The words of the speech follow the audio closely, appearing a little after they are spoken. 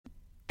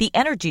The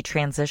energy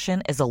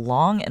transition is a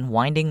long and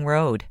winding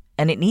road,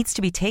 and it needs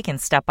to be taken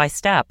step by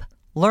step.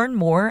 Learn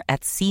more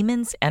at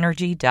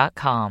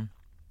SiemensEnergy.com.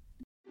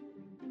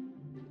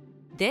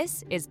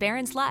 This is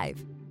Barron's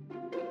Live.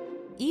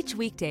 Each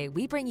weekday,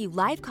 we bring you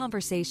live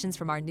conversations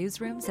from our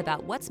newsrooms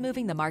about what's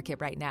moving the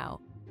market right now.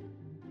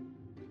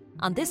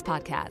 On this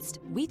podcast,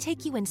 we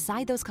take you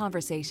inside those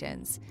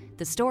conversations,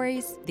 the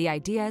stories, the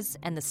ideas,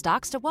 and the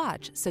stocks to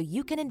watch so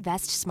you can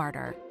invest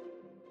smarter.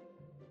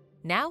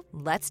 Now,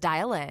 let's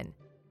dial in.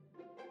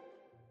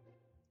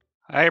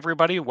 Hi,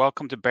 everybody.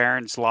 Welcome to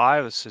Barron's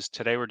Live.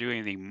 Today we're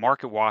doing the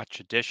Market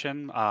Watch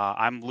edition.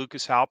 I'm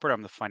Lucas Halpert.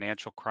 I'm the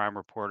financial crime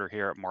reporter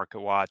here at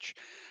Market Watch.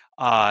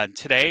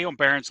 Today on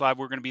Barron's Live,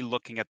 we're going to be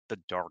looking at the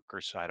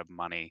darker side of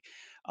money.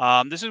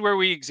 This is where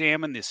we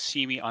examine the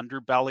seamy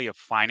underbelly of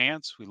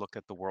finance. We look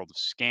at the world of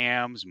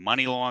scams,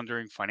 money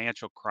laundering,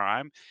 financial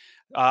crime.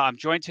 I'm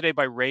joined today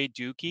by Ray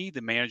Dukey,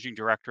 the Managing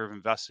Director of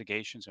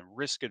Investigations and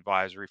Risk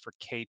Advisory for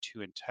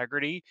K2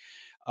 Integrity.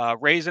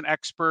 Ray's an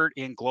expert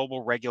in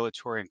global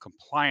regulatory and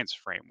compliance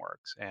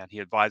frameworks, and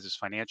he advises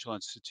financial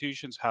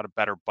institutions how to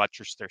better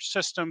buttress their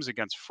systems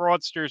against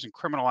fraudsters and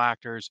criminal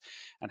actors,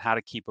 and how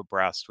to keep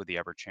abreast with the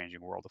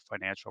ever-changing world of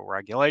financial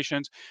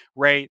regulations.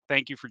 Ray,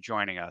 thank you for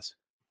joining us.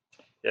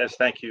 Yes,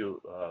 thank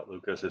you,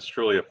 Lucas. It's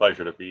truly a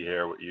pleasure to be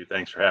here with you.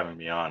 Thanks for having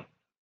me on.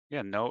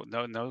 Yeah, no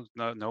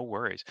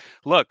worries.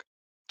 Look,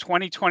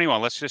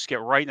 2021, let's just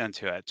get right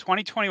into it.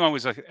 2021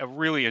 was a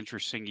really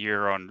interesting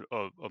year on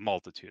a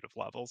multitude of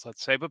levels,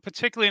 let's say, but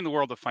particularly in the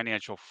world of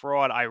financial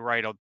fraud. I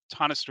write a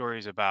ton of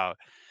stories about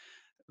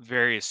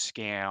various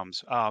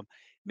scams.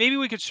 Maybe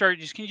we could start,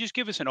 can you just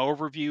give us an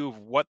overview of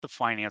what the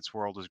finance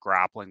world was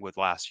grappling with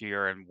last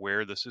year and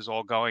where this is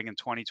all going in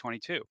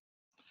 2022?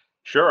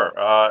 Sure.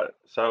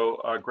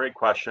 Great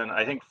question.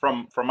 I think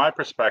from my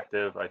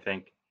perspective, I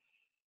think,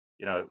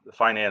 the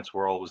finance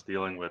world was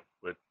dealing with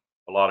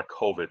a lot of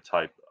COVID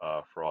type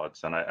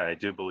frauds. And I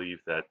do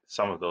believe that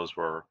some of those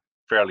were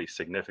fairly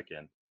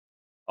significant.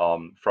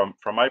 From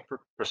my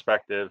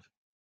perspective,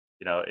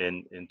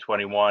 in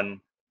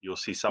 21, you'll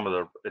see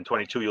in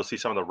 22, you'll see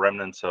some of the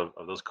remnants of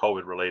those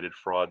COVID related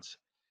frauds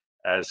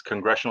as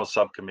congressional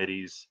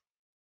subcommittees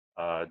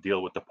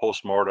deal with the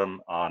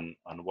postmortem on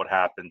what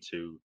happened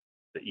to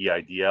the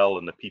EIDL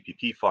and the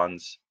PPP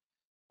funds.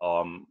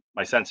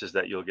 My sense is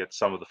that you'll get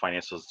some of the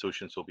financial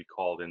institutions will be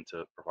called in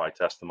to provide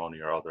testimony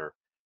or other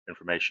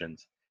information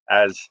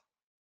as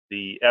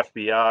the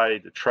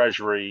FBI, the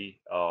Treasury,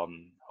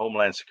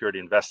 Homeland Security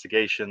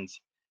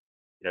investigations,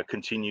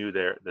 continue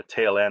the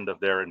tail end of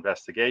their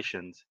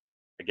investigations.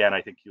 Again,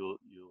 I think you'll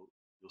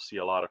see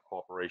a lot of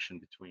cooperation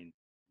between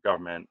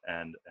government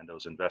and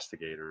those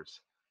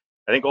investigators.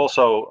 I think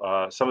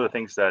also some of the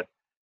things that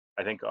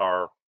I think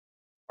are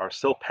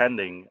still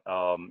pending,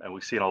 and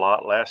we've seen a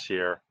lot last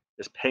year,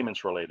 is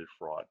payments related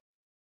fraud.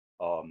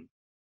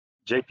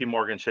 JP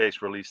Morgan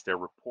Chase released their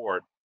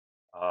report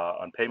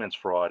on payments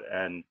fraud,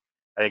 and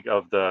I think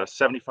of the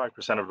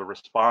 75% of the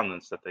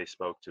respondents that they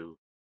spoke to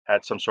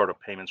had some sort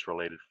of payments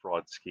related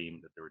fraud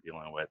scheme that they were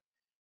dealing with.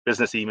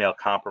 Business email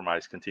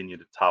compromise continued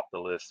to top the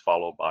list,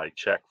 followed by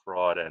check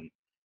fraud and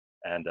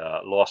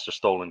lost or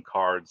stolen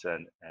cards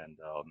and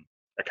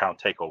account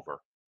takeover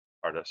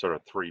are the sort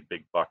of three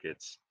big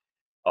buckets.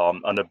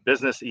 On the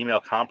business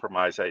email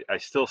compromise, I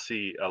still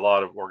see a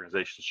lot of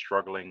organizations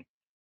struggling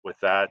with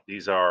that.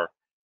 These are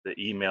the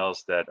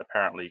emails that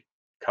apparently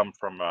come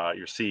from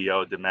your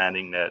CEO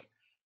demanding that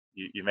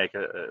you make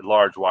a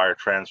large wire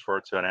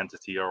transfer to an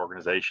entity or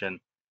organization.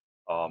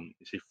 You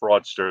see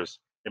fraudsters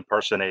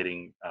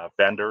impersonating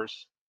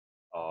vendors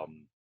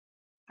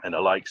and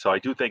the like. So I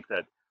do think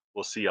that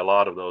we'll see a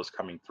lot of those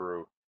coming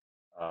through.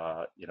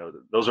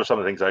 Those are some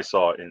of the things I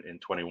saw in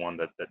 21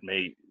 that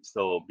may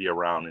still be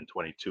around in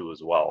 22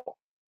 as well.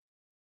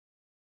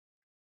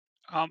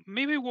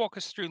 Maybe walk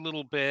us through a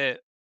little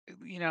bit,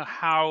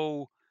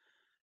 how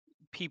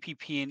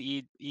PPP and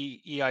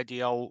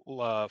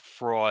EIDL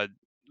fraud,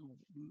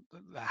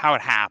 how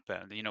it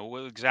happened,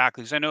 what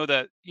exactly, because I know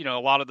that, a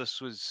lot of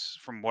this was,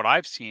 from what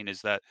I've seen,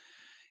 is that,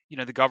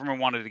 the government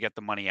wanted to get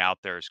the money out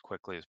there as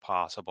quickly as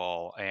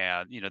possible.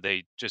 And,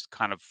 they just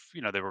kind of,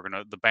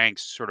 the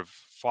banks sort of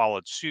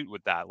followed suit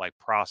with that, like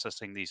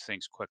processing these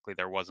things quickly.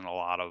 There wasn't a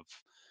lot of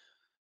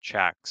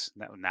checks.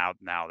 Now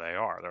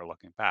they're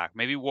looking back.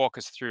 Maybe walk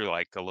us through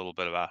like a little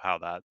bit about how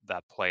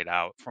that played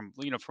out from,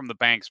 from the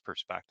bank's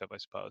perspective, I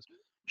suppose.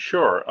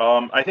 Sure.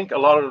 I think a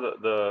lot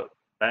of the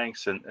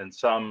banks and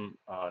some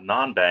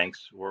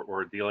non-banks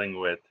were dealing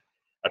with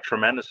a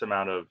tremendous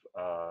amount of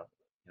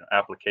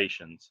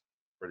applications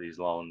for these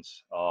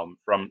loans,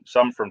 from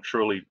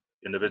truly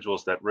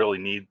individuals that really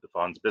need the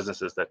funds,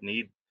 businesses that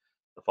need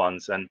the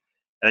funds, and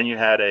then you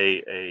had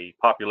a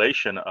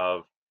population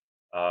of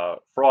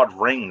fraud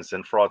rings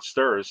and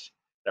fraudsters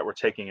that were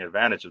taking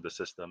advantage of the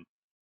system.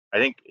 I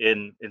think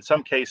in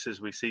some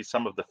cases we see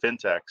some of the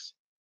fintechs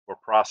were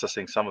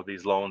processing some of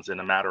these loans in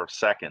a matter of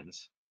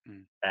seconds,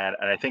 and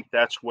I think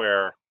that's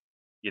where,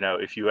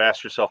 if you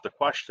ask yourself the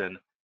question,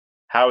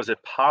 how is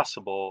it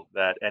possible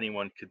that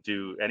anyone could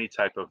do any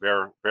type of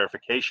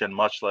verification,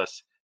 much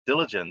less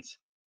diligence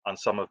on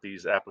some of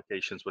these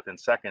applications within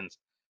seconds,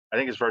 I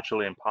think is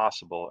virtually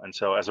impossible. And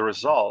so as a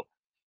result,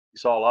 you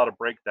saw a lot of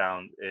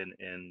breakdown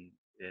in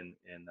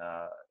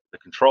the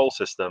control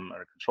system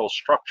or control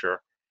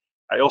structure.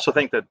 I also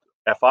think that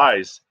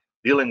FIs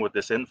dealing with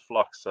this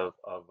influx of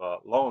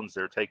loans,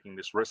 they're taking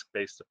this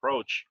risk-based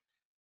approach.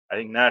 I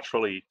think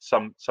naturally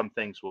some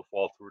things will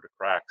fall through the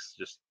cracks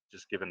just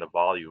given the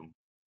volume.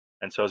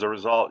 And so as a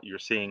result, you're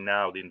seeing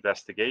now the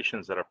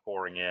investigations that are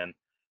pouring in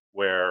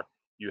where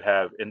you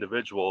have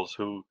individuals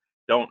who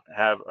don't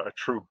have a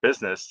true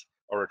business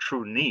or a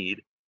true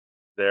need.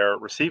 They're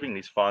receiving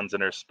these funds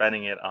and they're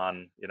spending it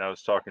on, I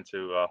was talking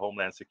to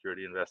Homeland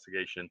Security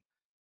investigation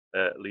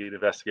lead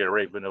investigator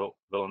Ray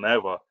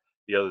Villanueva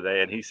the other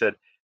day, and he said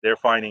they're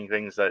finding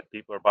things that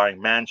people are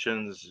buying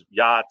mansions,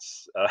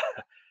 yachts,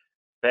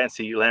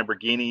 fancy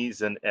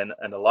Lamborghinis, and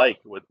the like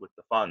with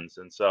the funds.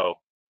 And so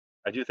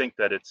I do think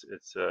that it's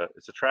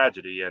a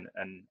tragedy, and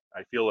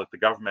I feel that the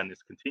government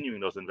is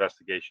continuing those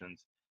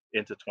investigations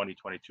into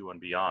 2022 and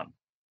beyond.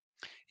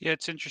 Yeah,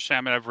 it's interesting.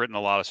 I mean, I've written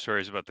a lot of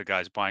stories about the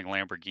guys buying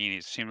Lamborghinis.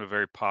 It seemed a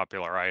very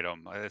popular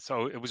item.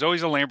 So it was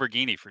always a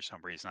Lamborghini for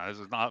some reason. This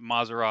was not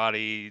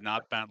Maserati,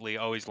 not Bentley,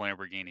 always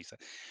Lamborghinis.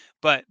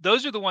 But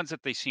those are the ones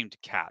that they seem to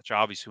catch.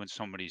 Obviously, when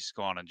somebody's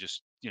gone and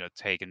just,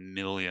 taken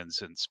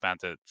millions and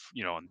spent it,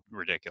 on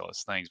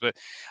ridiculous things. But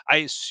I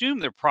assume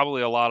there are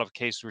probably a lot of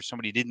cases where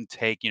somebody didn't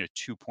take,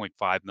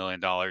 $2.5 million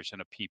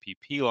in a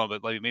PPP loan,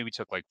 but maybe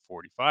took like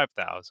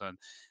 45,000.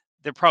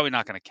 They're probably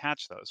not going to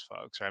catch those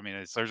folks. Right? I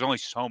mean, there's only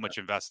so much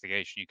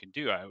investigation you can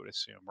do, I would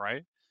assume,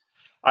 right?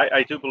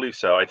 I do believe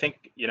so. I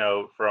think,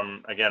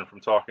 from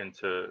talking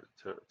to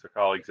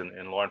colleagues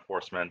in law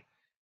enforcement,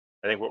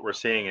 I think what we're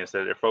seeing is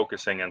that they're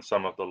focusing on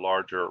some of the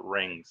larger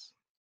rings.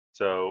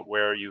 So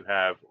where you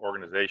have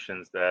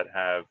organizations that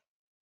have,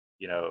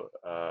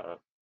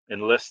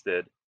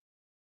 enlisted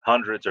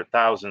hundreds or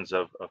thousands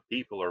of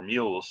people or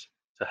mules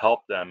to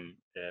help them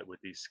with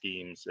these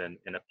schemes and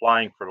in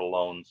applying for the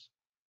loans,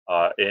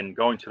 in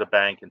going to the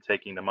bank and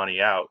taking the money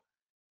out,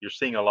 you're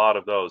seeing a lot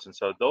of those. And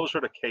so those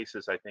are the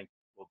cases I think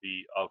will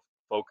be of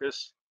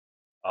focus.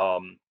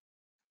 Um,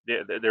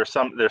 there's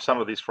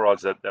some of these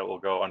frauds that will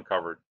go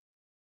uncovered.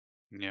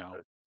 Yeah.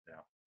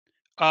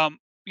 Yeah.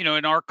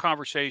 In our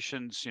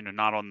conversations,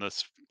 not on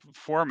this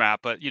format,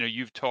 but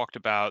you've talked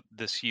about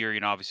this year,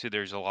 obviously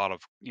there's a lot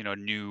of,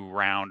 new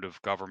round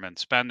of government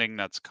spending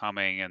that's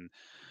coming and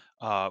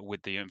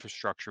with the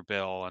infrastructure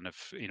bill, and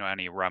if,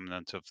 any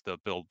remnant of the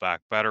Build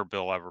Back Better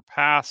bill ever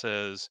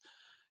passes,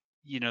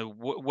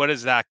 what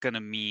is that going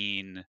to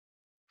mean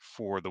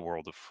for the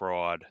world of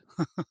fraud?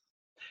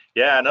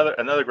 Yeah,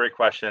 another great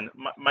question.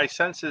 My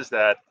sense is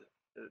that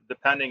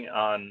depending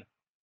on,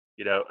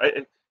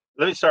 let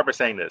me start by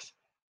saying this: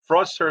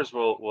 fraudsters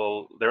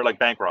will they're like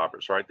bank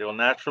robbers, right? They will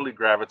naturally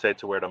gravitate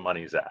to where the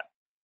money's at,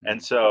 and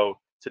Mhm. so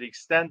to the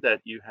extent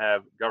that you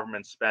have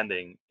government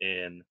spending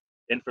in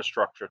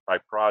infrastructure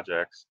type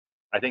projects,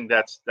 I think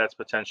that's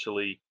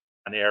potentially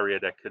an area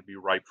that could be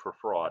ripe for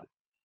fraud.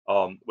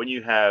 When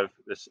you have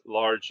this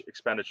large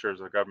expenditures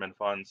of government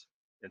funds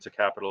into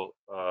capital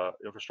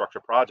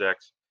infrastructure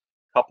projects,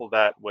 couple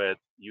that with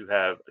you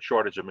have a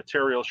shortage of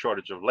material,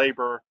 shortage of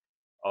labor,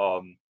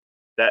 um,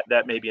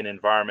 that may be an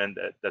environment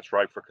that's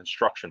ripe for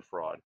construction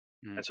fraud.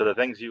 Mm. And so the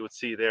things you would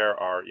see there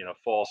are,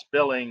 false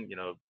billing,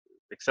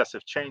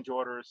 excessive change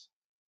orders,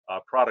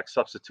 product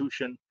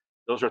substitution.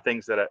 Those are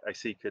things that I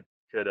see could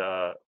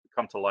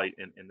come to light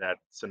in that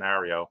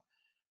scenario.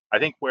 I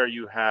think where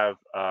you have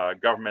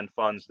government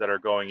funds that are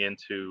going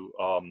into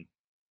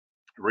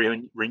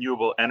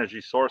renewable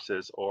energy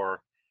sources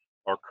or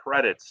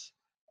credits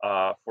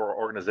for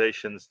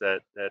organizations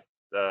that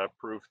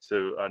prove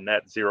to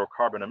net zero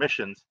carbon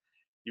emissions,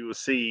 you will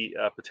see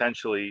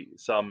potentially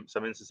some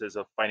instances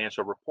of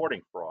financial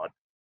reporting fraud.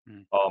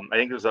 Mm. I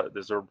think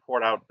there's a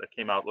report out that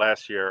came out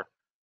last year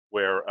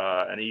where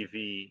an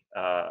EV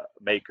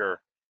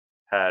maker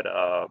had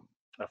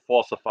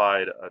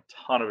falsified a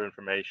ton of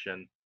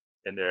information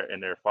in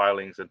their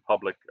filings and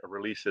public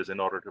releases in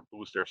order to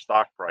boost their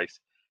stock price.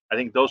 I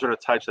think those are the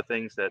types of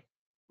things that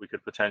we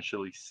could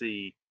potentially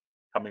see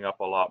coming up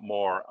a lot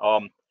more.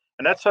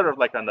 And that's sort of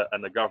like on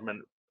the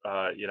government,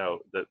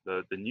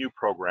 the new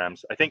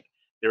programs. I think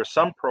there are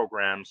some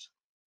programs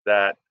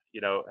that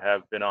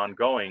have been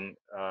ongoing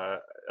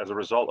as a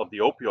result of the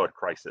opioid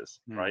crisis,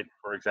 Mm. right?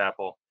 For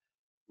example,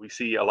 we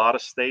see a lot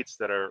of states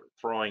that are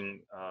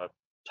throwing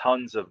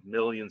tons of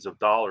millions of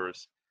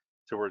dollars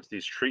towards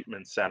these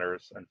treatment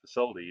centers and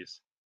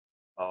facilities.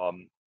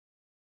 Um,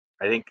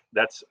 I think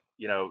that's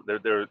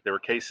there were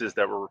cases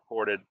that were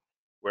reported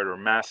where there were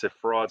massive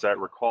frauds. I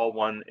recall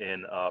one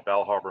in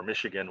Bell Harbor,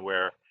 Michigan,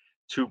 where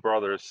two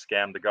brothers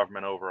scammed the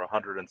government over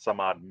 100 and some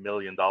odd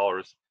million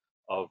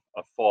of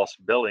false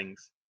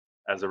billings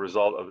as a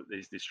result of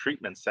these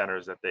treatment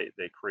centers that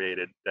they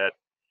created that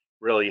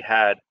really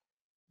had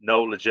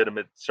no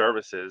legitimate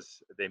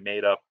services. They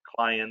made up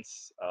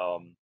clients.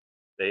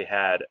 They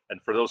had,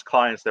 and for those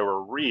clients that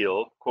were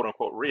real, quote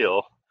unquote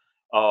real,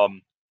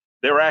 um,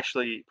 they were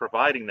actually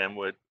providing them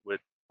with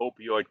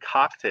opioid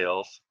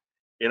cocktails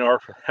in order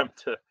for them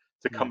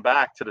to come Mm.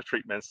 back to the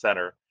treatment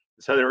center.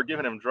 So they were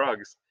giving him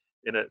drugs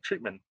in a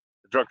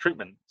drug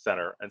treatment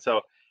center. And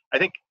so I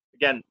think,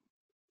 again,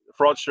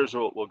 fraudsters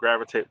will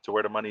gravitate to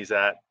where the money's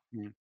at,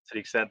 Mm. to the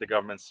extent the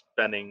government's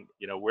spending,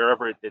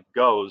 wherever it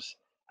goes.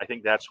 I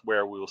think that's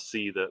where we'll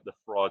see the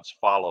frauds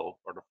follow,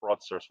 or the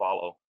fraudsters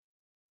follow.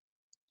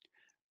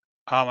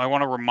 I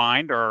want to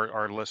remind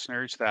our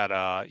listeners that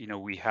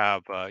we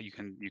have you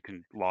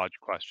can lodge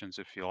questions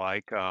if you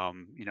like.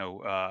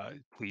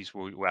 Please,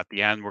 at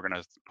the end we're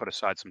going to put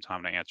aside some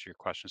time to answer your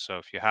questions. So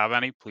if you have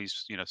any,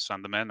 please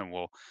send them in, and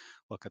we'll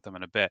look at them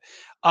in a bit.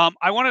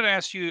 I wanted to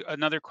ask you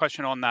another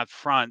question on that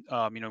front.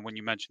 When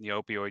you mentioned the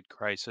opioid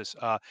crisis,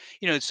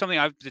 it's something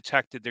I've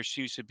detected. There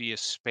seems to be a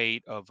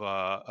spate of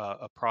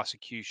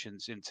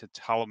prosecutions into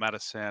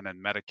telemedicine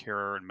and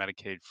Medicare and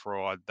Medicaid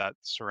fraud that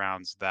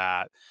surrounds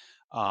that.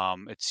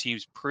 It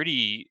seems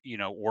pretty,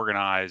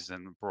 organized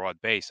and broad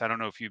based. I don't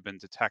know if you've been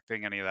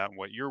detecting any of that and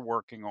what you're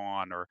working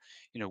on, or,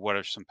 what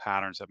are some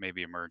patterns that may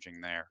be emerging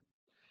there?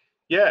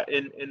 Yeah,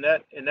 in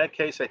that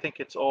case, I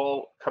think it's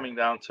all coming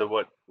down to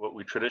what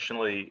we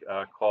traditionally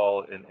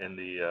call in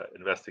the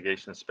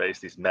investigation space,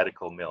 these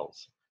medical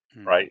mills,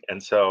 Mm. right?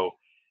 And so,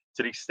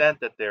 to the extent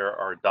that there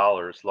are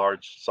dollars,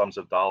 large sums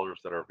of dollars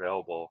that are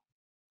available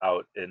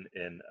out in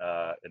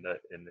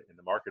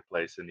the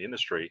marketplace, in the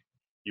industry,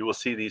 you will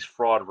see these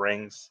fraud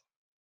rings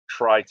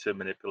try to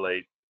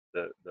manipulate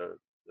the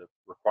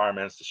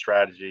requirements, the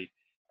strategy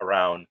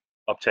around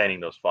obtaining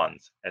those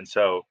funds. And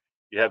so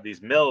you have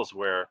these mills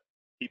where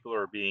people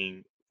are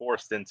being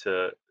forced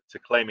into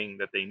claiming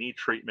that they need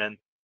treatment,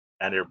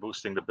 and they're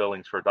boosting the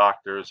billings for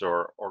doctors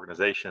or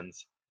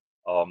organizations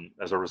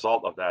as a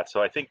result of that.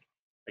 So I think,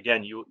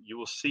 again, you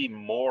will see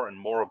more and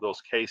more of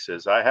those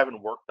cases. I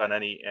haven't worked on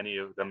any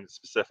of them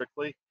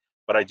specifically,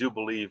 but I do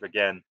believe,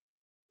 again,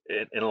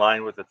 in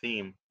line with the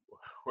theme,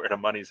 where the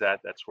money's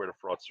at, that's where the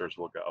fraudsters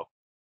will go.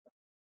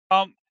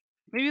 Um,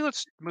 Maybe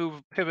let's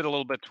pivot a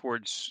little bit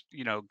towards,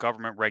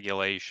 government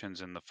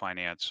regulations in the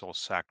financial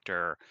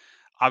sector.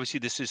 Obviously,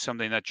 this is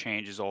something that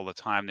changes all the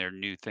time. There are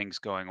new things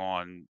going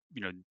on,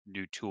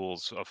 new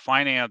tools of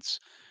finance,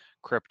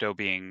 crypto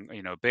being,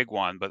 a big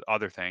one, but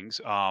other things.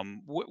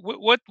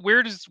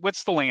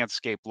 What's the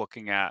landscape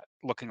looking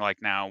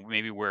like now?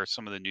 Maybe where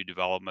some of the new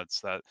developments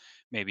that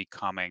may be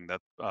coming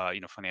that,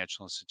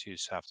 financial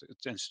institutions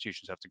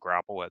have to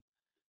grapple with.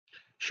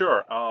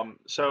 Sure.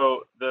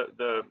 So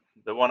the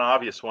one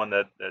obvious one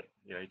that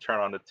you turn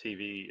on the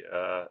TV,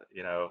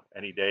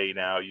 any day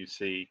now, you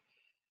see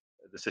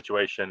the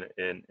situation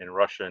in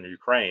Russia and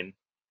Ukraine.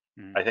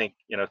 Mm. I think,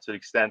 to the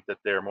extent that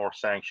there are more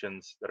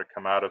sanctions that are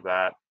come out of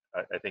that,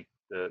 I think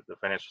the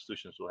financial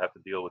institutions will have to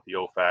deal with the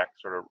OFAC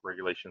sort of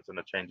regulations and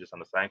the changes on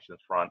the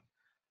sanctions front,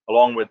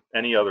 along with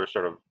any other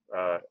sort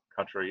of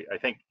country. I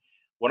think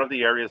one of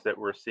the areas that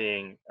we're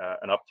seeing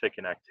an uptick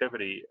in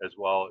activity as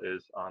well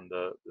is on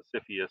the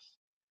CFIUS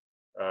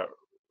uh,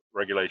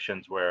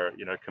 regulations, where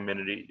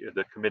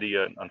the Committee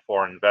on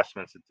Foreign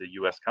Investments into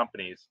U.S.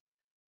 companies,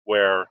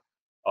 where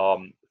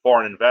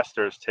foreign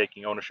investors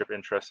taking ownership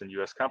interests in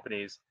U.S.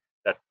 companies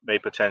that may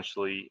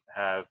potentially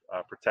have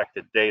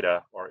protected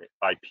data, or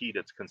IP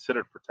that's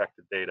considered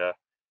protected data,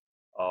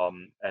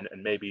 and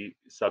maybe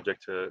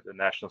subject to the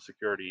national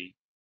security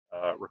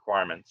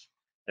requirements.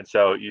 And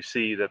so you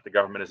see that the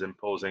government is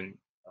imposing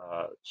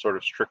sort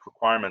of strict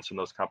requirements in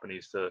those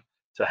companies to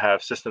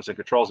have systems and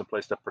controls in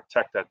place to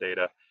protect that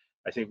data.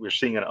 I think we're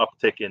seeing an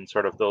uptick in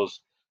sort of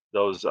those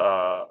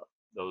uh,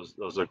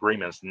 those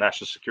agreements,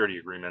 national security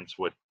agreements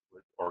with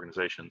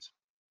organizations.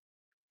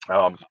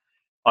 Um,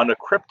 on the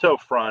crypto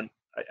front,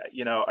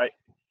 I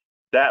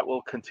that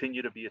will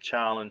continue to be a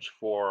challenge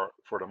for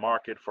the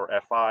market, for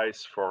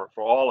FIs, for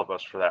all of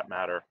us, for that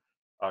matter,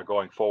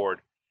 going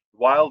forward.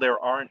 While there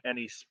aren't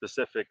any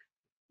specific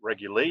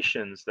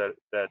regulations that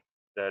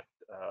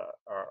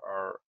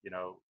are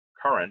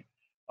current,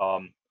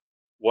 um,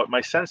 what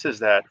my sense is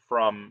that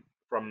from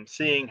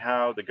seeing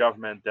how the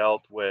government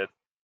dealt with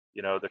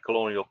the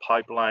Colonial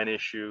Pipeline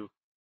issue,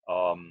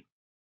 um,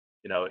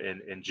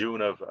 in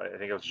June of, I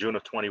think it was June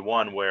of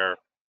 21, where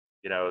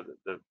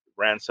the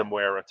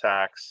ransomware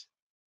attacks,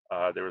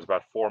 there was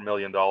about $4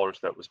 million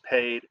that was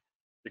paid.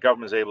 The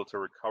government was able to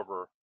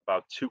recover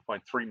about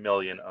 2.3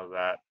 million of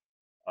that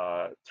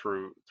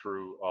through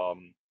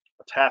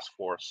a task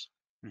force.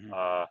 Mhm.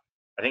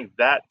 I think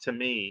that, to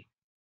me,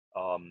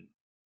 um,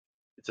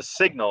 it's a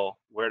signal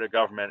where the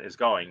government is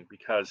going,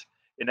 because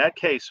in that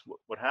case,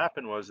 what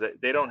happened was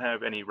that they don't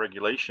have any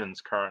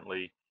regulations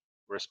currently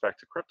with respect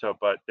to crypto,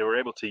 but they were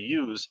able to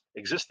use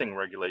existing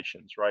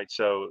regulations, right?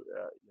 So,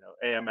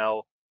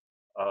 AML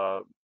uh,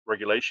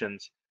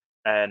 regulations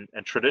and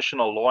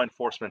traditional law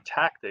enforcement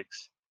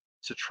tactics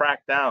to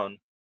track down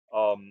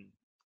um,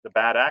 the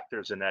bad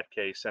actors in that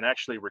case, and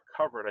actually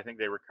recovered. I think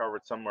they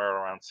recovered somewhere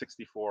around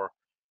 64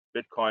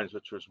 bitcoins,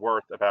 which was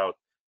worth about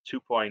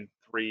 $2.3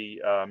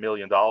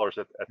 million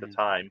at the Mm.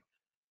 time.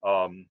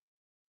 Um,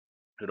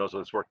 who knows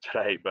what it's worth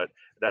today? But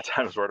at that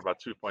time it was worth about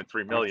 2.3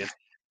 Right. million.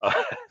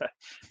 Uh,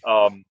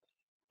 um,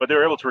 but they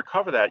were able to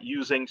recover that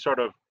using sort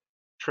of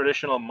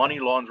traditional money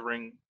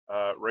laundering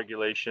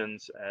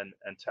regulations and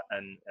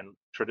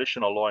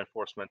traditional law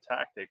enforcement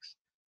tactics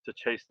to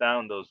chase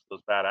down those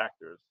bad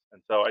actors.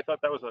 And so I thought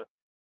that was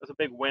a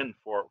big win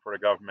for the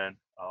government.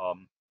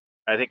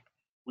 I think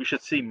we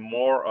should see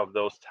more of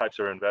those types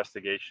of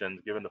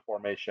investigations, given the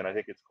formation. I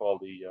think it's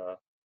called the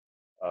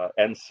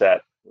NSET,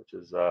 which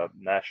is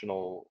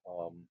National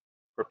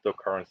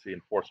Cryptocurrency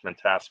Enforcement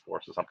Task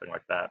Force or something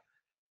like that.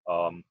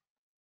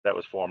 That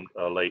was formed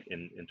late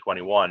in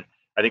 21.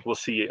 I think we'll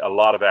see a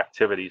lot of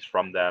activities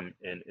from them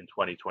in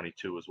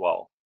 2022 as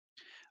well.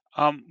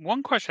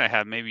 One question I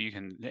have, maybe you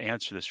can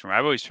answer this for me.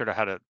 I've always sort of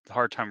had a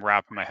hard time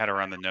wrapping my head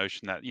around the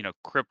notion that,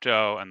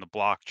 crypto and the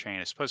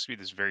blockchain is supposed to be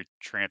this very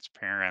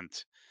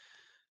transparent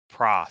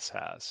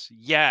process.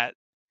 Yet,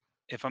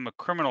 if I'm a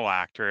criminal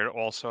actor, it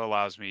also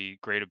allows me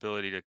great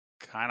ability to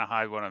kind of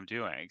hide what I'm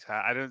doing.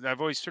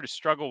 I've always sort of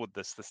struggled with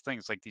this thing.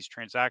 It's like these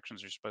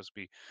transactions are supposed to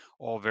be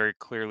all very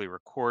clearly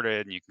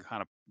recorded and you can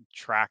kind of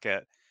track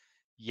it.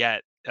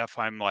 Yet, if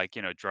I'm like,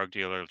 drug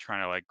dealer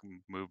trying to like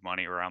move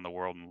money around the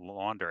world and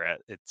launder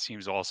it, it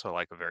seems also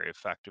like a very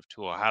effective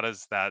tool. How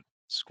does that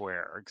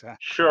square exactly?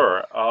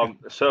 Sure.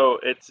 So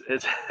it's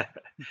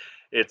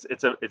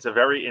it's a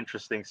very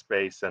interesting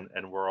space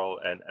and world,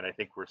 and I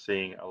think we're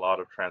seeing a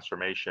lot of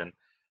transformation.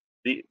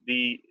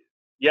 The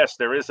yes,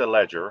 there is a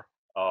ledger.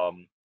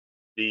 Um,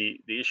 the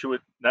issue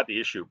with not the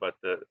issue, but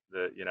the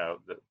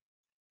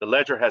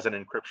ledger has an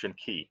encryption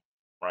key,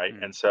 right?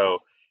 Mm, And so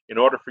in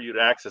order for you to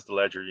access the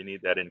ledger, you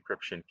need that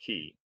encryption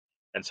key.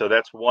 And so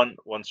that's one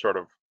sort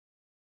of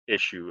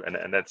issue,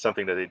 and that's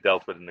something that they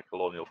dealt with in the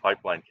Colonial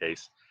Pipeline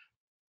case.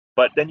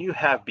 But then you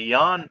have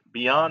beyond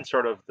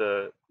sort of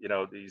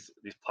these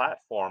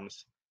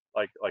platforms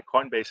like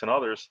Coinbase and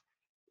others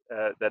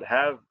that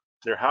have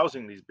they're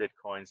housing these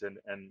bitcoins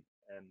and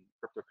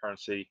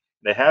cryptocurrency.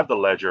 They have the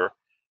ledger.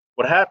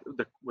 What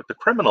happened with the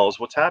criminals?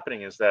 What's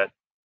happening is that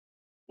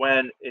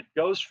when it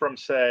goes from,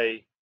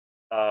 say,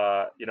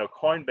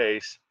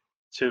 Coinbase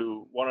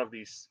to one of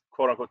these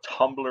quote unquote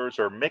tumblers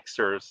or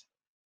mixers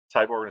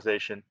type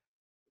organization,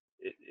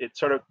 it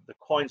sort of the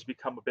coins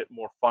become a bit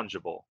more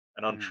fungible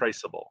and mm.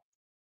 untraceable.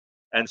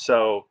 And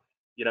so,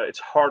 it's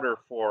harder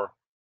for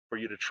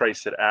you to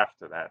trace it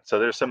after that. So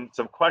there's some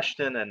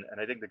question, and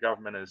I think the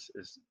government is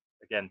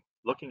again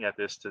looking at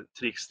this to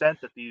the extent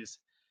that these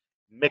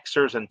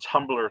mixers and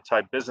tumbler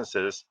type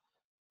businesses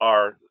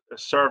are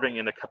serving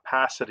in the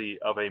capacity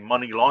of a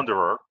money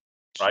launderer,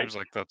 right? Seems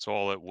like that's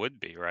all it would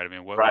be, right? I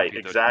mean, what would Right,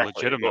 be the exactly.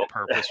 legitimate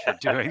purpose for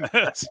doing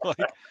this? Like,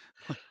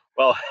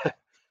 Well,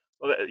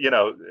 well,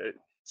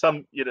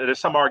 there's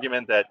some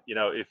argument that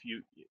if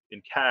you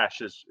in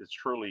cash is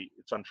truly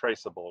it's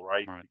untraceable,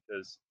 right? right.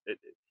 Because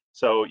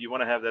so you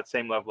want to have that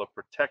same level of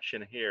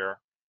protection here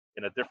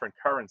in a different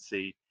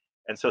currency,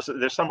 and so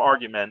there's some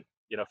argument,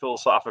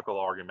 philosophical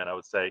argument, I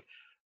would say,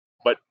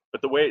 but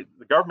the way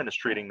the government is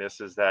treating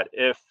this is that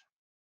if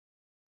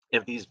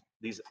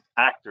these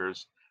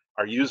actors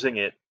are using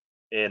it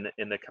in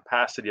the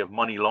capacity of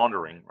money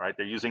laundering, right?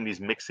 They're using these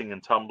mixing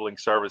and tumbling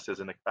services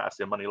in the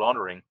capacity of money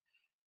laundering,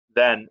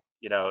 then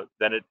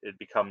it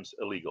becomes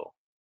illegal.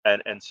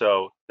 And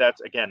so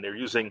that's again they're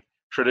using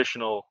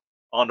traditional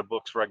on the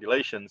books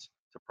regulations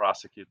to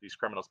prosecute these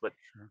criminals. But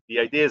Sure. the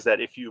idea is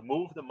that if you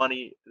move the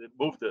money,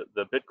 move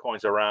the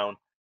bitcoins around,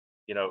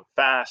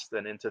 fast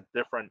and into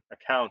different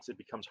accounts, it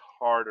becomes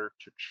harder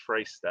to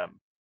trace them.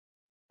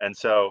 And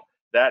so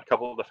that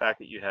coupled with the fact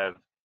that you have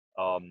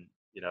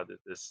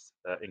this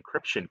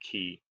encryption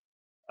key,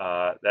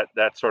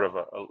 that's sort of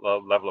a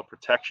level of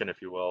protection,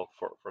 if you will,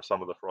 for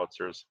some of the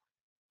fraudsters.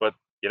 But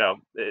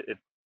it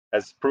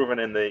as proven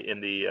in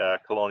the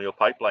Colonial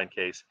Pipeline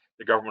case,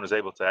 the government was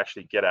able to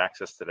actually get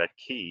access to that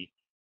key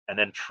and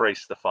then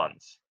trace the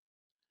funds.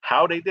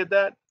 How they did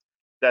that?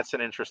 That's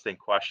an interesting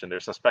question.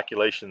 There's some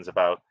speculations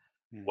about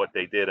Mm. what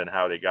they did and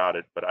how they got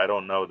it, but I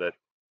don't know that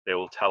they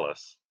will tell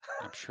us.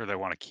 I'm sure they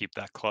want to keep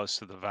that close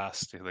to the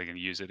vest so they can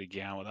use it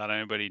again without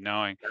anybody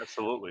knowing.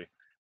 Absolutely.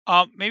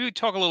 Maybe we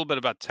talk a little bit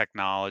about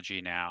technology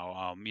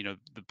now.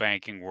 The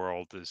banking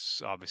world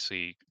is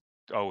obviously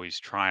always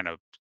trying to,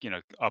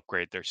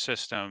 upgrade their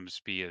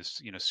systems, be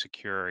as,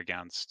 secure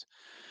against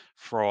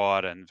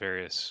fraud and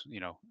various,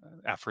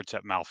 efforts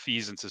at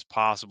malfeasance as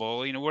possible.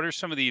 What are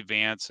some of the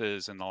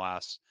advances in the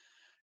last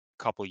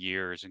couple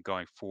years and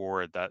going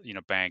forward that,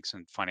 banks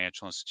and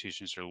financial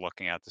institutions are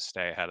looking at to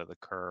stay ahead of the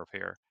curve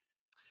here?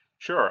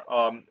 Sure.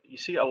 You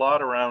see a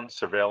lot around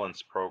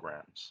surveillance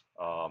programs.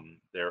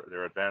 There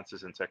are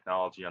advances in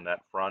technology on that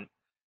front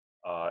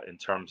in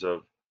terms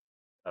of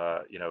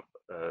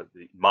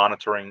the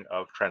monitoring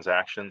of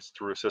transactions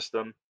through a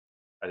system.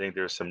 I think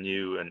there's some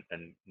new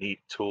and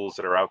neat tools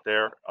that are out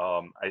there.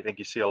 I think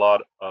you see a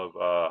lot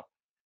of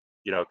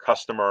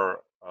customer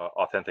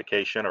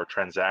authentication or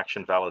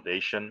transaction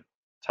validation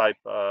type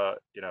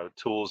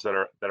tools that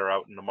are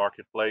out in the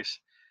marketplace.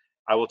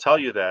 I will tell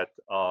you that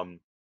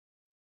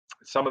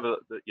some of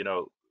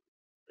the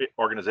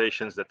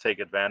organizations that take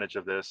advantage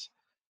of this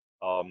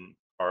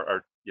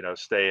are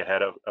stay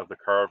ahead of the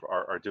curve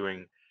are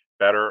doing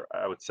better.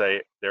 I would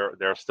say there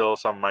are still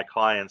some of my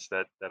clients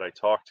that I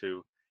talk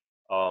to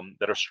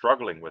that are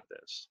struggling with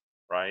this.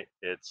 Right?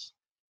 It's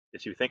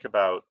you think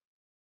about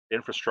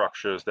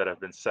infrastructures that have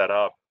been set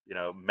up,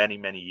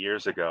 many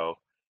years ago,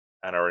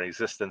 and are in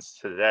existence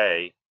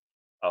today,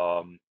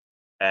 um,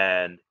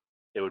 and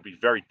it would be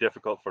very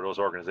difficult for those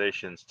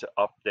organizations to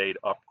update,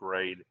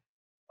 upgrade,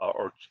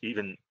 or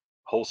even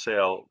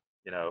wholesale,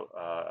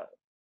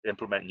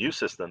 implement new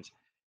systems.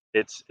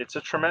 It's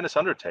a tremendous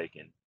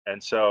undertaking,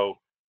 and so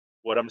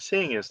what I'm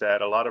seeing is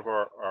that a lot of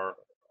our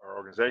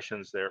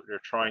organizations they're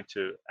trying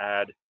to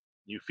add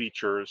new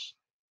features,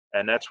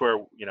 and that's where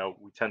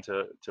we tend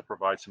to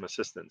provide some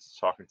assistance,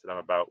 talking to them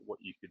about what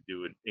you could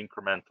do in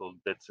incremental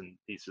bits and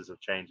pieces of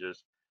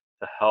changes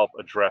to help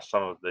address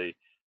some of the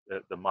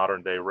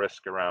modern day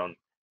risk around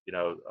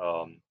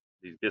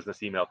these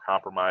business email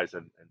compromise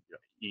and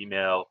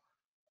email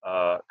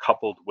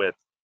coupled with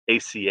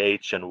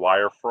ACH and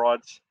wire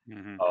frauds,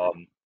 Hmm.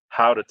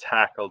 how to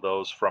tackle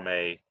those from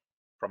a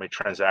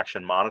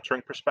transaction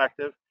monitoring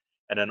perspective,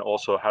 and then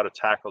also how to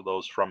tackle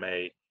those from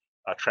a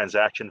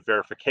transaction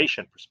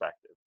verification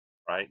perspective,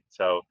 right?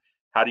 So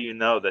how do you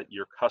know that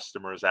your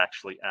customer is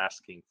actually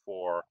asking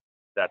for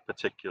that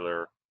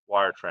particular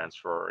wire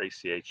transfer or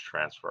ACH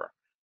transfer?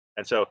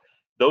 And so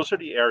those are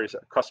the areas: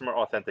 customer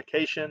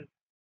authentication,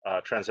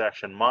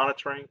 transaction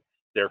monitoring.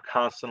 There are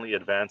constantly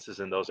advances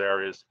in those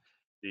areas.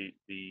 The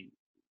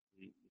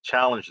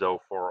challenge, though,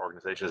 for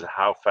organizations is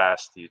how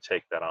fast do you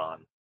take that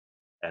on,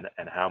 and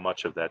how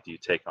much of that do you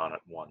take on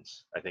at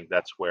once? I think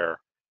that's where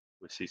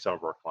we see some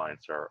of our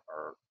clients are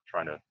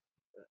trying to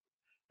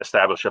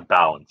establish a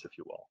balance, if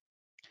you will.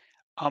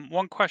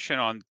 One question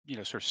on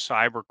sort of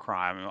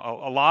cybercrime.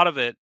 A lot of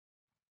it,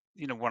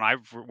 what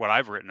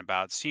I've written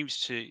about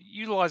seems to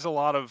utilize a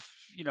lot of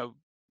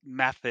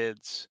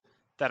methods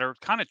that are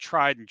kind of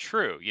tried and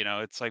true.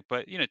 It's like,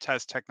 but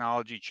as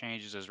technology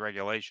changes, as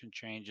regulation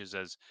changes,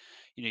 as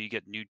you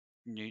get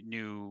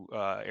new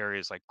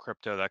areas like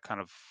crypto that kind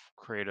of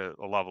create a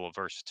level of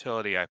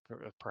versatility,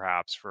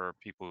 perhaps for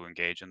people who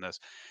engage in this.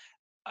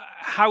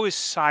 How is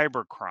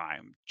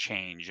cybercrime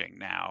changing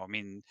now? I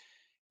mean,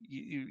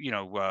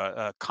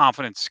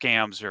 confidence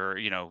scams are,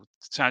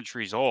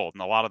 centuries old,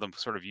 and a lot of them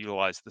sort of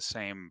utilize the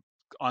same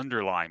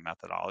underlying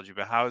methodology.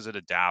 But how is it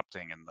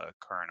adapting in the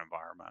current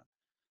environment?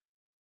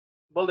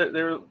 Well,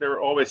 there are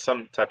always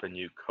some type of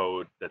new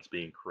code that's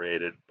being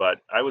created, but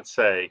I would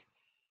say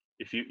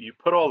if you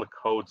put all the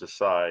codes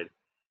aside,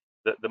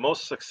 the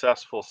most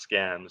successful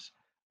scams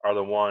are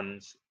the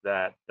ones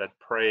that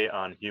prey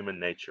on human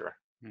nature.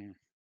 Mm.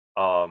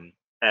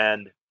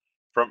 And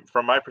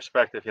from my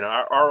perspective,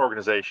 our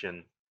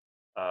organization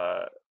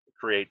uh,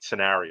 create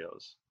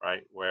scenarios,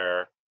 right,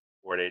 where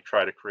they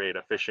try to create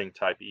a phishing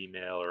type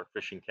email or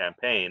phishing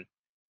campaign,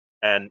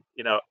 and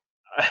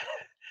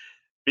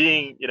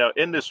being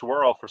in this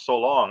world for so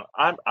long,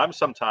 I'm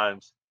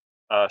sometimes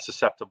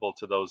susceptible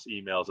to those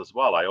emails as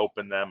well. I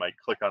open them, I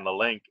click on the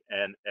link,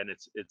 and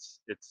it's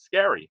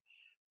scary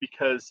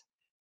because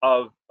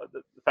of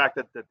the fact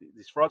that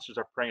these fraudsters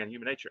are preying on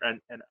human nature,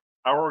 and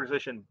our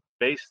organization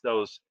based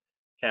those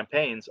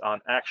campaigns on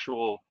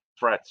actual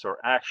threats or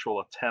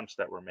actual attempts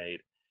that were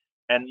made.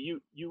 And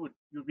you'd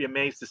be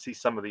amazed to see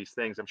some of these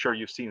things. I'm sure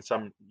you've seen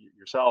some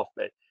yourself,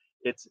 but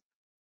it's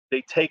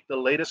they take the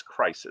latest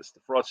crisis. The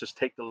fraudsters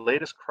take the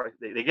latest crisis.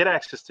 They get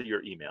access to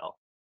your email,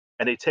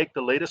 and they take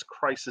the latest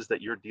crisis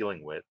that you're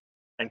dealing with,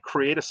 and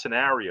create a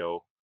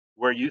scenario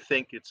where you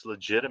think it's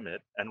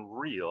legitimate and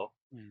real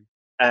Mm.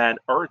 and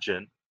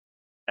urgent,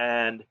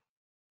 and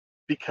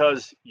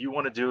because you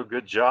want to do a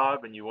good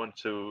job and you want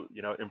to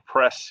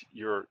impress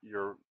your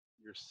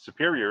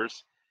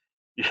superiors,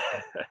 you,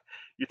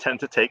 you tend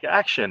to take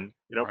action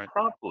Right.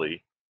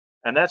 promptly.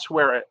 And that's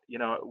where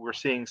we're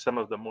seeing some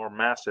of the more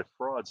massive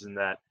frauds in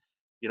that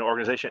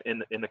organization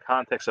in the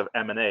context of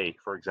M&A,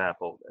 for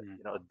example.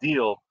 Mm. A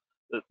deal,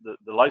 the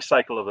life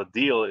cycle of a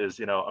deal is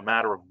a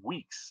matter of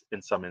weeks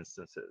in some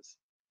instances.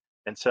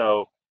 And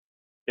so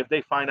if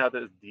they find out that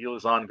the deal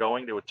is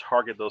ongoing, they would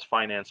target those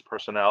finance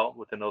personnel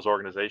within those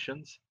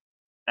organizations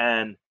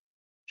and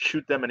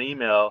shoot them an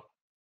email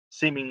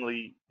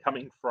seemingly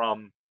coming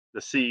from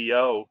the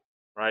CEO,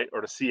 right,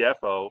 or the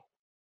CFO,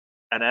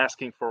 and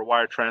asking for a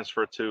wire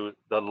transfer to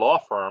the law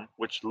firm,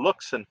 which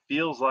looks and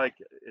feels like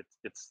it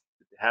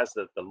has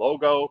the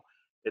logo.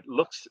 It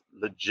looks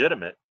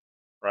legitimate,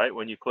 right?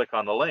 When you click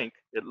on the link,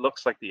 it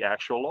looks like the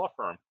actual law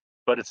firm,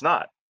 but it's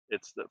not.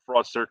 It's the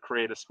fraudster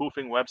create a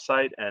spoofing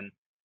website, and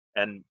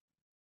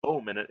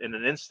boom, in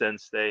an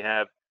instance, they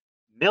have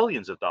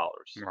millions of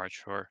dollars, Right.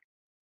 Sure.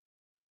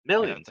 Yeah.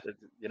 millions.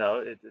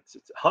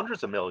 It's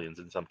hundreds of millions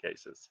in some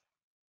cases.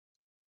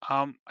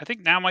 I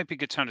think now might be a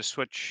good time to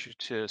switch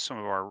to some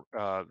of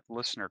our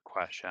listener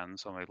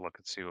questions. Let me look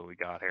and see what we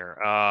got here.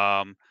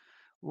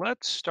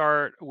 Let's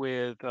start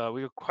with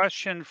we have a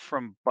question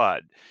from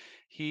Bud.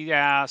 He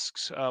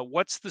asks,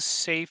 "What's the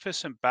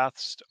safest and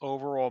best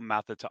overall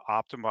method to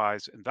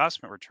optimize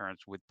investment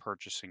returns with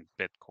purchasing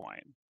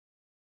Bitcoin?"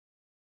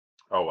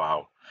 Oh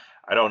wow,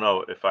 I don't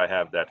know if I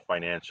have that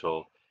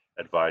financial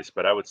advice,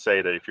 but I would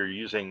say that if you're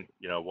using,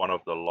 one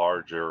of the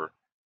larger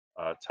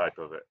type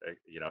of,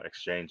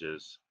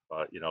 exchanges,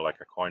 like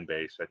a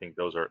Coinbase, I think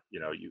those are,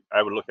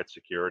 I would look at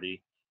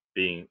security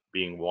being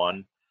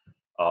one.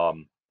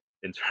 Um,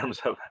 in terms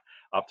of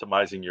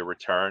optimizing your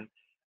return,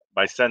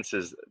 my sense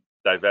is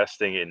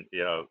divesting in,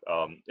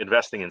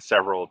 investing in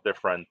several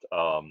different,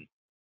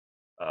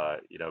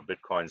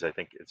 Bitcoins. I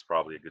think it's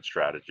probably a good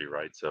strategy,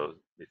 right? So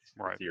it's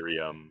Right.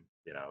 Ethereum,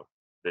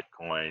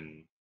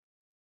 Bitcoin,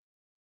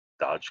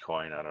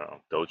 Dogecoin, I don't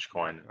know, Right.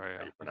 Dogecoin, Right. how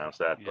you Yeah. pronounce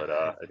that, Yeah. but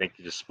I think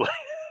you just split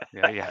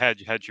Yeah. You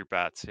hedge your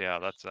bets. Yeah.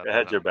 hedge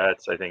That your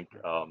bets. I think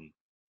yeah.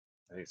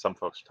 some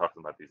folks are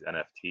talking about these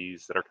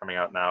NFTs that are coming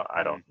out now.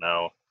 I Mm. don't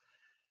know.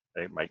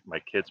 I think my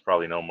kids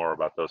probably know more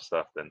about those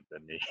stuff than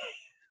me.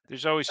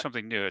 There's always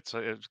something new. It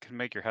can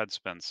make your head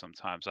spin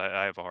sometimes.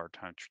 I have a hard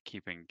time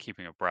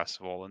keeping abreast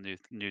of all the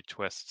new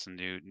twists and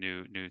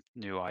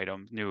new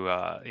items, new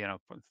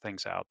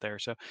things out there.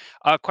 So,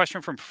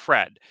 question from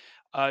Fred: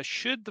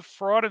 should the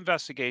fraud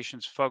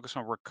investigations focus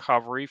on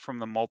recovery from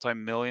the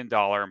multi-million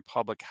dollar and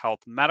public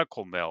health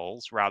medical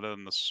bills rather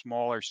than the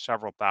smaller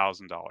several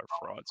 $1,000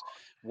 frauds?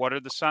 What are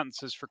the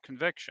sentences for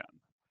conviction?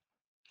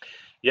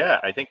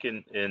 Yeah, I think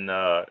in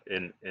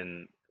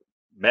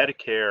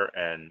Medicare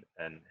and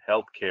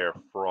healthcare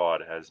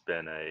fraud has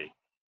been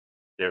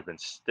there have been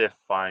stiff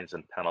fines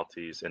and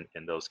penalties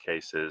in those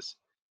cases.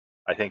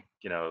 I think,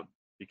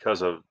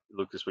 because of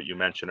Lucas, what you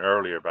mentioned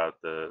earlier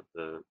about the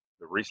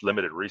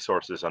limited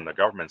resources on the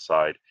government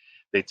side,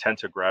 they tend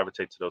to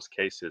gravitate to those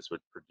cases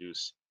which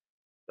produce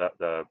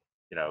the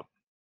you know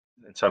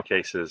in some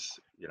cases,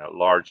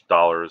 large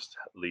dollars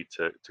lead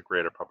to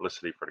greater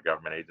publicity for the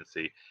government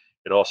agency.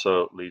 It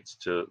also leads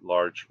to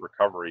large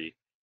recovery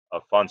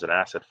of funds and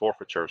asset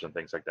forfeitures and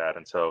things like that.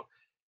 And so,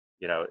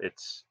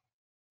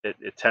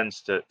 it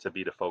tends to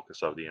be the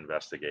focus of the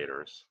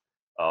investigators.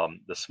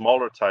 The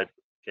smaller type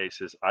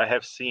cases, I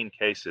have seen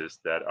cases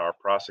that are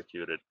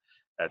prosecuted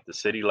at the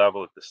city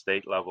level, at the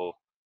state level,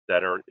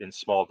 that are in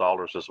small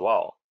dollars as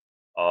well.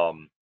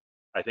 Um,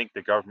 I think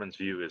the government's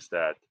view is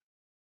that,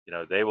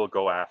 they will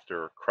go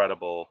after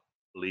credible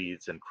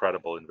leads and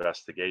credible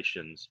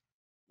investigations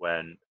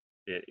when,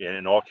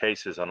 in all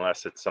cases,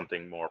 unless it's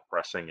something more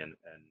pressing and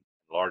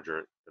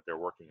larger that they're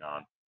working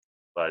on.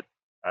 But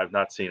I've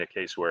not seen a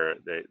case where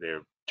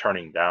they're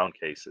turning down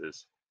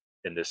cases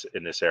in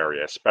this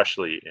area,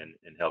 especially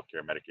in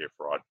healthcare Medicare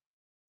fraud.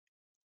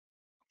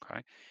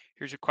 Okay.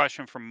 Here's a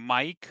question from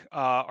Mike.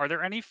 Are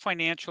there any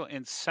financial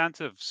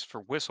incentives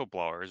for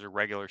whistleblowers or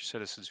regular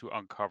citizens who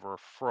uncover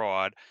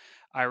fraud?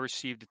 I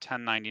received a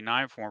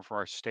 1099 form from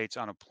our state's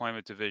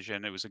unemployment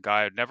division. It was a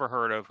guy I'd never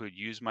heard of who'd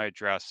used my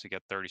address to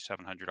get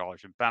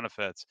 $3,700 in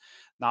benefits.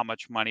 Not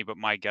much money, but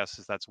my guess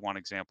is that's one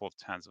example of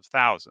tens of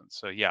thousands.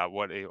 So, yeah,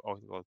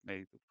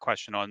 a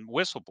question on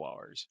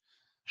whistleblowers.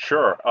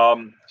 Sure.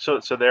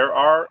 So there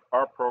are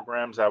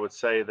programs. I would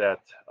say that,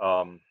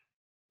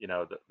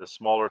 the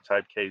smaller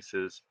type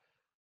cases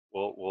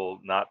will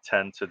not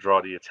tend to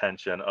draw the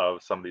attention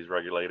of some of these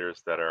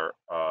regulators that are,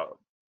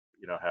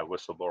 have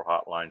whistleblower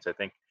hotlines. I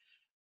think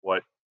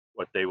what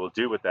what they will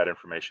do with that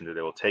information is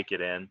they will take it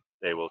in,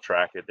 they will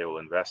track it, they will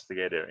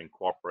investigate it,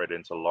 incorporate it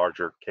into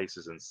larger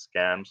cases and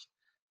scams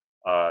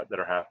that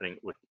are happening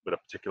with a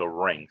particular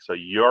ring. So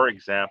your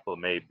example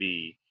may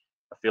be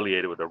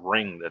affiliated with a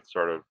ring that's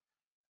sort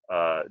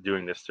of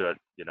doing this to,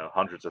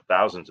 hundreds of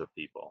thousands of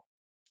people.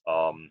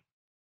 Um,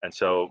 and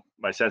so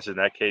my sense in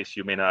that case,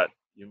 you may not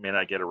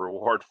get a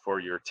reward for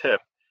your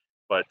tip,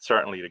 but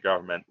certainly the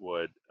government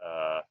would,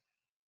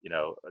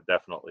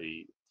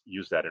 definitely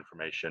use that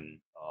information,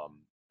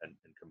 and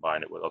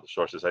combine it with other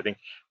sources. I think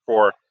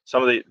for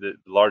some of the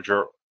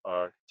larger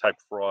type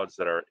frauds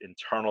that are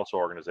internal to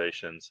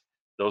organizations,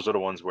 those are the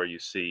ones where you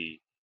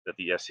see that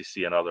the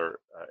SEC and other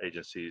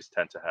agencies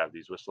tend to have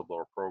these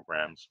whistleblower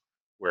programs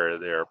where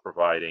they're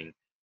providing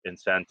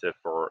incentive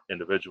for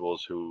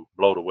individuals who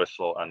blow the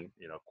whistle on,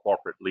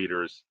 corporate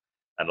leaders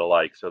and the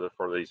like. So that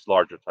for these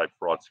larger type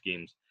fraud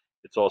schemes,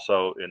 it's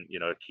also in,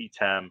 a key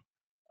TAM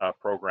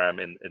program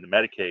in the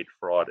Medicaid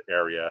fraud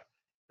area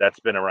that's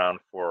been around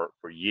for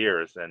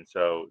years, and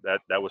so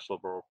that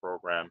whistleblower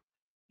program,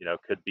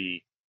 could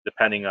be,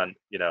 depending on,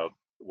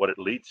 what it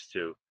leads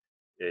to,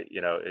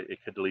 it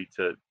could lead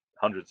to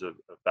hundreds of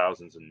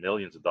thousands and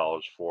millions of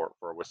dollars for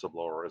a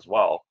whistleblower as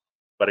well.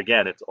 But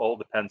again, it all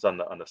depends on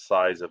the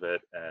size of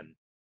it, and,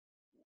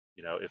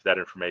 if that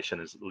information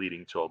is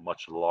leading to a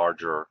much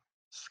larger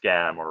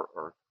scam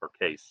or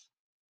case.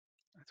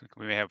 I think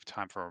we may have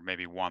time for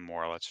maybe one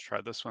more. Let's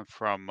try this one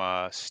from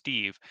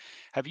Steve.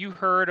 Have you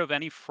heard of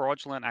any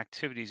fraudulent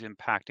activities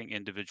impacting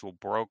individual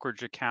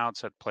brokerage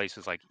accounts at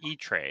places like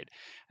E-Trade?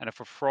 And if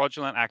a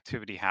fraudulent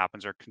activity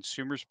happens, are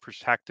consumers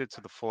protected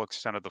to the full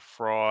extent of the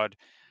fraud?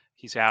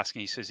 He's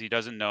asking, he says he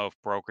doesn't know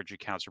if brokerage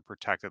accounts are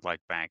protected like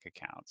bank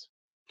accounts.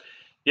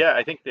 Yeah,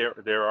 I think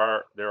there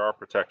are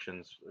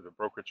protections. The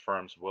brokerage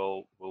firms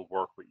will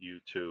work with you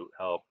to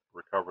help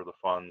recover the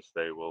funds.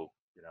 They will,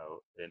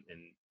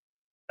 in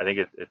I think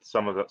it's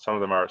some of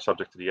them are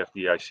subject to the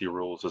FDIC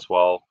rules as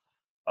well.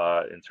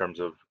 in terms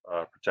of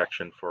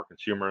protection for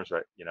consumers.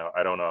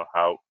 I don't know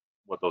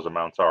what those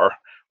amounts are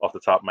off the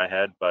top of my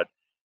head, but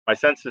my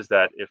sense is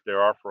that if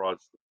there are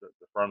frauds, the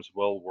firms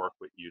will work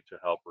with you to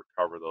help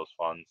recover those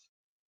funds,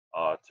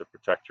 to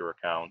protect your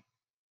account,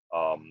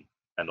 um,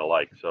 and the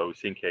like. So we've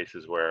seen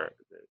cases where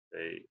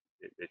they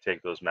they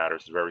take those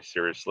matters very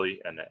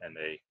seriously, and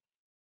they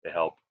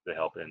help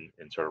in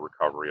sort of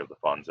recovery of the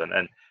funds.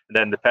 And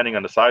then depending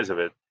on the size of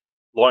it,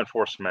 law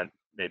enforcement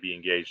may be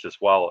engaged as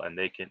well, and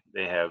they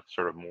have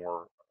sort of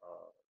more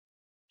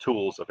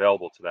tools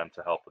available to them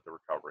to help with the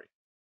recovery.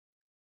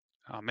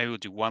 Maybe we'll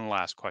do one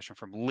last question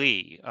from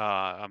Lee.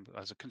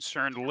 As a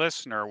concerned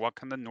listener, what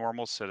can the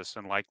normal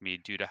citizen like me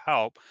do to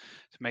help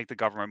to make the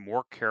government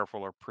more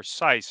careful or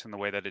precise in the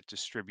way that it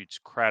distributes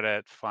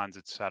credit, funds,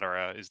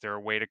 etc.? Is there a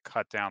way to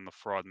cut down the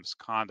fraud and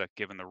misconduct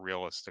given the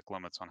realistic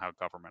limits on how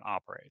government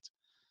operates?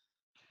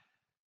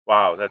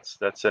 Wow,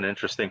 that's an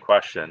interesting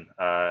question,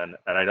 and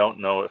I don't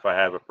know if I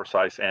have a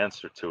precise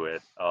answer to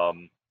it.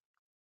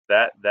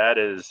 That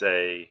is it's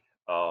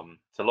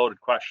a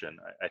loaded question.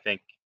 I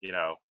think,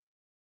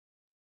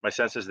 my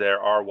sense is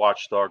there are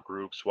watchdog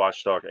groups,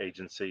 watchdog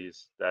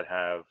agencies that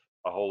have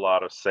a whole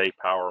lot of say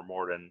power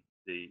more than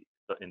the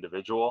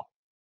individual.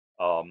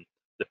 Um,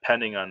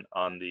 Depending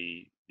on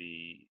the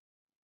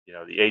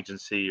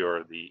agency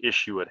or the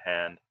issue at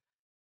hand,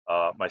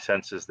 my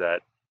sense is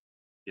that,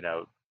 you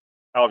know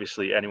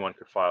obviously anyone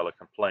could file a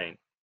complaint,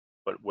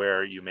 but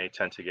where you may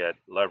tend to get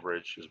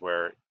leverage is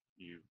where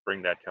you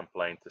bring that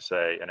complaint to,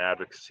 say, an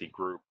advocacy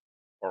group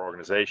or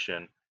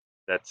organization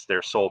that's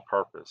their sole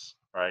purpose,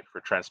 right,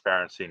 for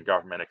transparency in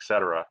government,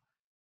 etc.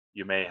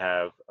 You may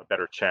have a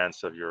better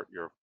chance of your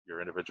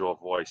individual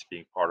voice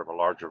being part of a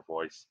larger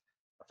voice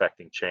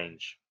affecting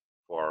change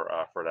for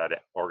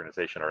that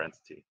organization or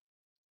entity.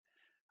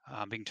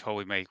 Being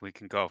told we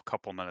can go a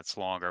couple minutes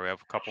longer. We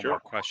have a couple more Sure.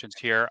 questions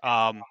here.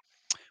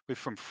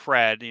 From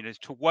Fred,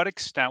 to what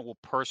extent will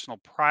personal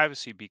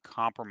privacy be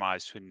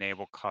compromised to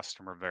enable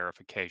customer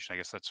verification? I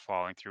guess that's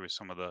following through with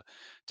some of the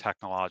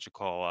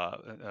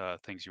technological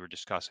things you were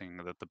discussing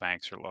that the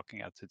banks are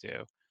looking at to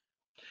do.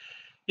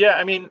 Yeah,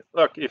 I mean,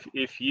 look,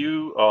 if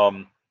you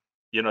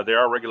there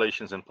are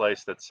regulations in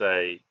place that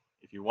say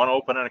if you want to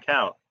open an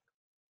account,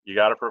 you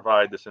got to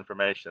provide this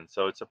information.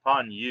 So it's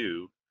upon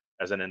you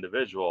as an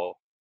individual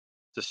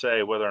to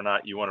say whether or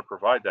not you want to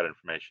provide that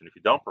information. If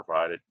you don't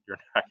provide it, you're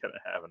not going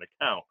to have an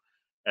account.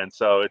 And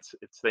so it's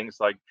things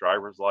like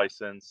driver's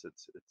license.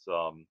 It's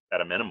at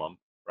a minimum,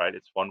 right?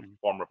 It's one Mhm.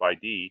 form of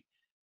ID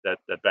that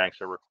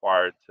banks are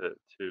required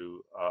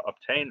to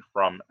obtain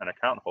from an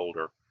account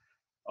holder,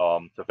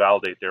 to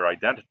validate their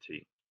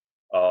identity.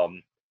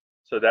 Um,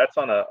 so that's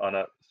on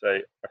a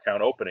say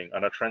account opening.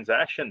 On a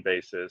transaction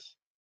basis,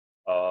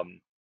 um,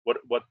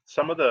 what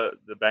some of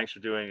the banks are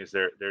doing is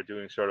they're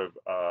doing sort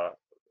of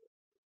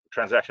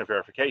transaction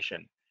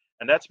verification,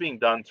 and that's being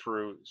done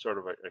through sort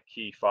of a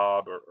key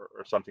fob,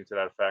 or something to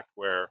that effect,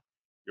 where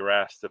you're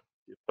asked to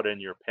put in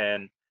your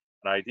PIN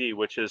and ID,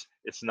 which is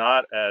it's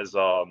not as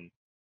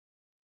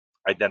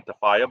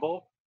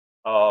identifiable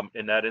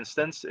in that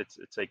instance.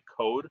 It's a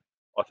code,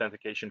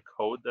 authentication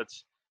code,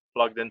 that's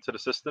plugged into the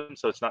system,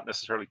 so it's not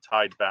necessarily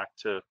tied back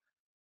to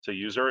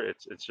user.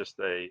 It's just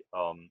a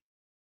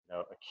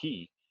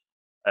key,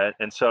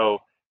 and so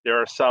there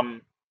are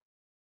some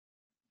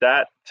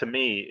that to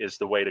me is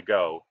the way to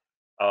go,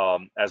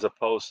 as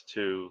opposed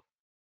to,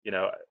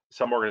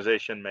 some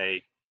organization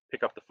may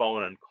pick up the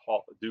phone and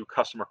do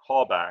customer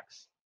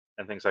callbacks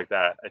and things like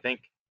that. I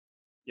think,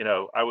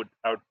 I would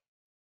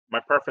my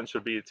preference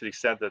would be, to the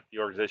extent that the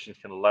organizations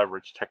can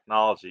leverage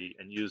technology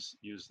and use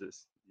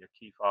this,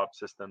 key fob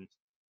systems,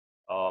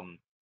 um,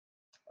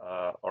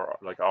 or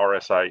like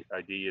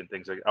RSID and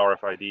things like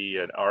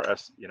RFID and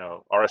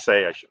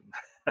RSA. I should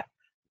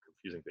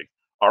confusing things.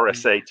 Mhm.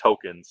 RSA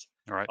tokens,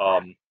 All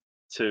right.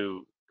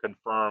 to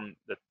confirm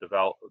that the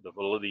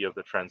validity of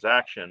the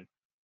transaction.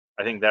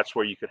 I think that's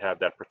where you could have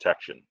that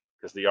protection,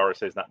 because the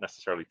RSA is not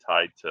necessarily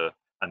tied to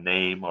a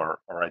name or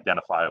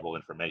identifiable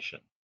information.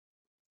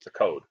 It's a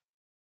code.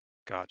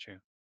 Got you.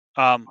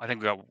 I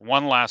think we got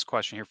one last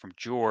question here from Sure.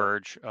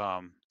 George.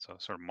 So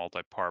sort of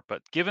multi-part,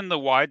 but given the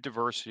wide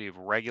diversity of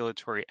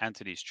regulatory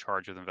entities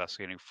charged with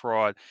investigating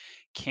fraud,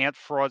 can't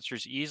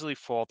fraudsters easily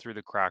fall through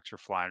the cracks or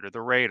fly under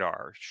the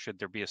radar? Should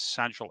there be a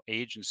central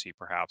agency,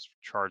 perhaps,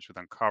 charged with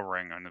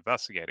uncovering and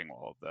investigating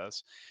all of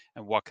this?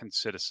 And what can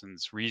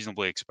citizens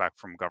reasonably expect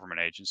from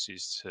government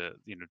agencies to,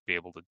 be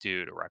able to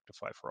do to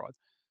rectify fraud?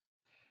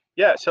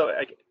 Yeah. So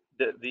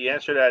the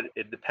answer to that,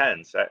 it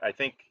depends. I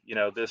think,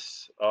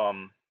 this,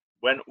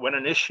 when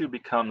an issue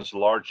becomes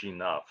large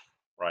enough,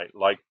 right?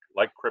 Like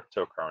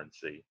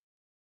cryptocurrency,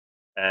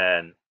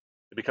 and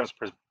it becomes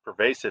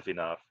pervasive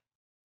enough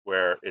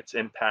where it's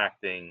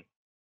impacting,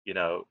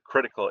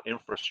 critical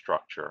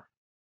infrastructure,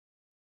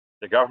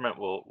 the government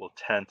will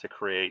tend to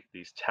create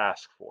these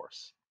task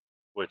force,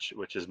 which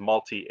is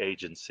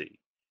multi-agency.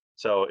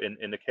 So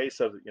in the case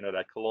of,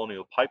 that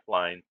Colonial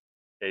Pipeline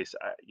case,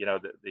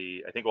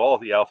 I think all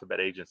of the alphabet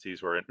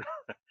agencies were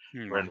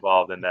Hmm, were right.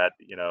 involved in that,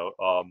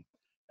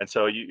 And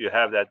so you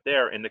have that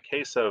there. In the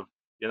case of,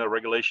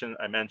 regulation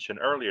I mentioned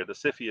earlier, the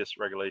CFIUS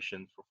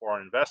regulation for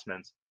foreign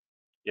investments,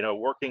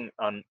 working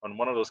on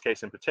one of those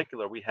cases in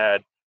particular, we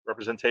had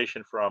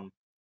representation from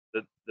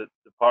the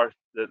Department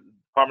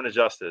of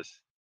Justice,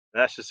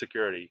 National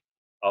Security,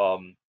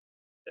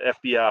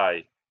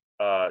 FBI,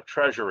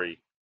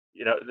 Treasury.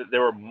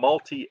 There were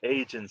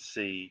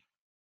multi-agency,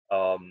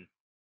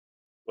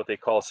 what they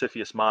call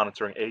CFIUS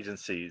monitoring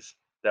agencies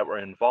that were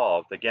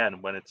involved.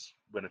 Again, when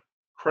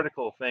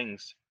critical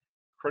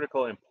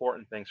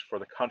important things for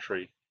the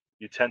country,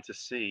 you tend to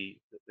see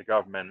the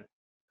government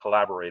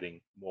collaborating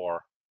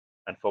more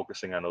and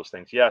focusing on those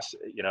things. Yes,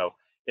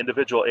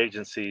 individual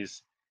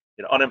agencies,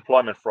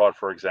 unemployment fraud,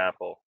 for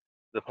example,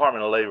 the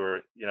Department of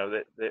Labor,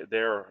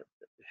 they're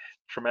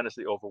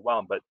tremendously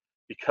overwhelmed, but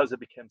because it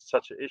became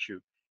such an issue,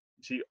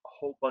 you see a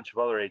whole bunch of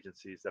other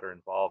agencies that are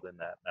involved in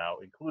that now,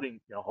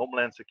 including,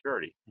 Homeland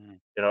Security,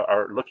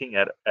 are looking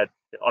at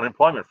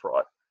unemployment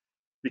fraud,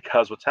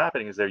 because what's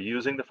happening is they're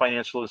using the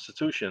financial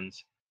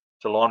institutions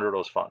to launder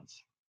those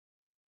funds.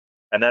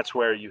 And that's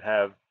where you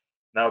have,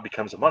 now it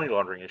becomes a money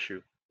laundering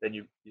issue.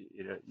 Then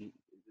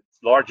it's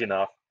large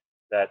enough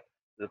that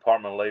the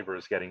Department of Labor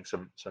is getting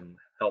some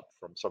help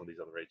from some of these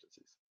other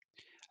agencies.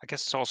 I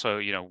guess it's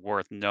also,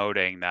 worth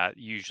noting that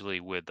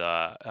usually with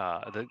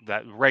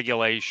that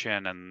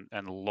regulation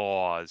and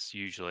law is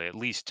usually at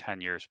least 10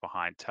 years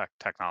behind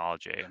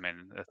technology. I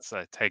mean,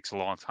 it takes a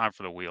long time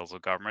for the wheels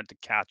of government to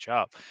catch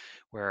up,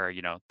 where,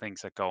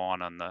 things that go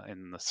on in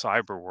the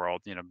cyber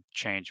world,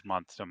 change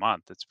month to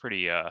month. It's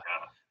pretty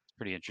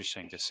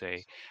interesting to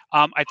see.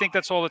 I think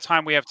that's all the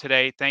time we have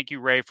today. Thank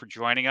you, Ray, for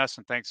joining us,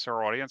 and thanks to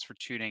our audience for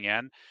tuning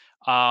in.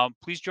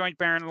 Please join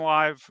Barron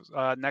Live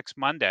next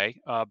Monday.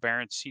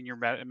 Barron's Senior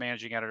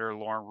Managing Editor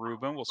Lauren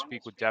Rubin will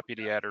speak with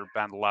Deputy Editor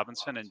Ben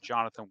Levinson and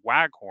Jonathan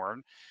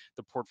Waghorn,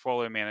 the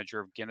Portfolio Manager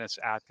of Guinness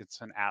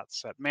Atkinson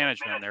Asset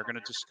Management. They're going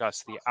to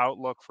discuss the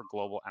outlook for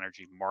global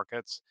energy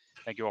markets.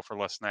 Thank you all for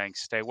listening.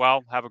 Stay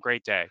well. Have a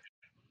great day.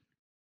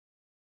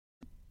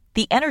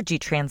 The energy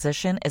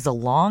transition is a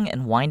long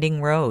and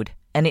winding road,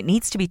 and it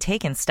needs to be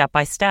taken step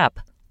by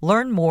step.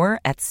 Learn more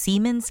at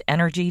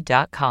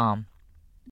SiemensEnergy.com.